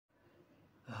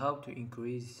How to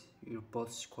increase your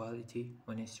post quality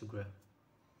on Instagram.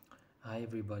 Hi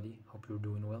everybody, hope you're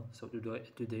doing well. So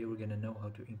today we're gonna know how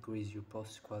to increase your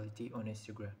post quality on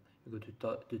Instagram. You go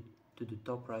to the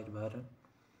top right button,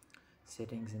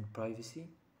 settings and privacy,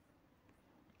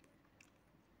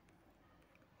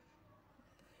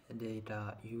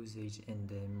 data usage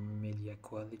and media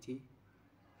quality,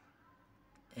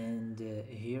 and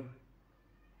here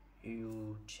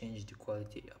you change the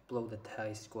quality, upload at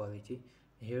highest quality.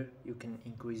 Here you can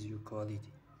increase your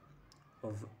quality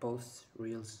of posts,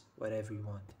 reels, whatever you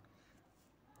want.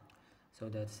 So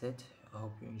that's it. I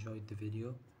hope you enjoyed the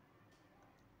video.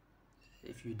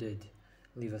 If you did,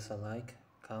 leave us a like,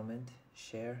 comment,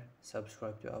 share,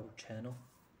 subscribe to our channel.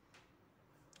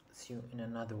 See you in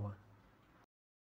another one.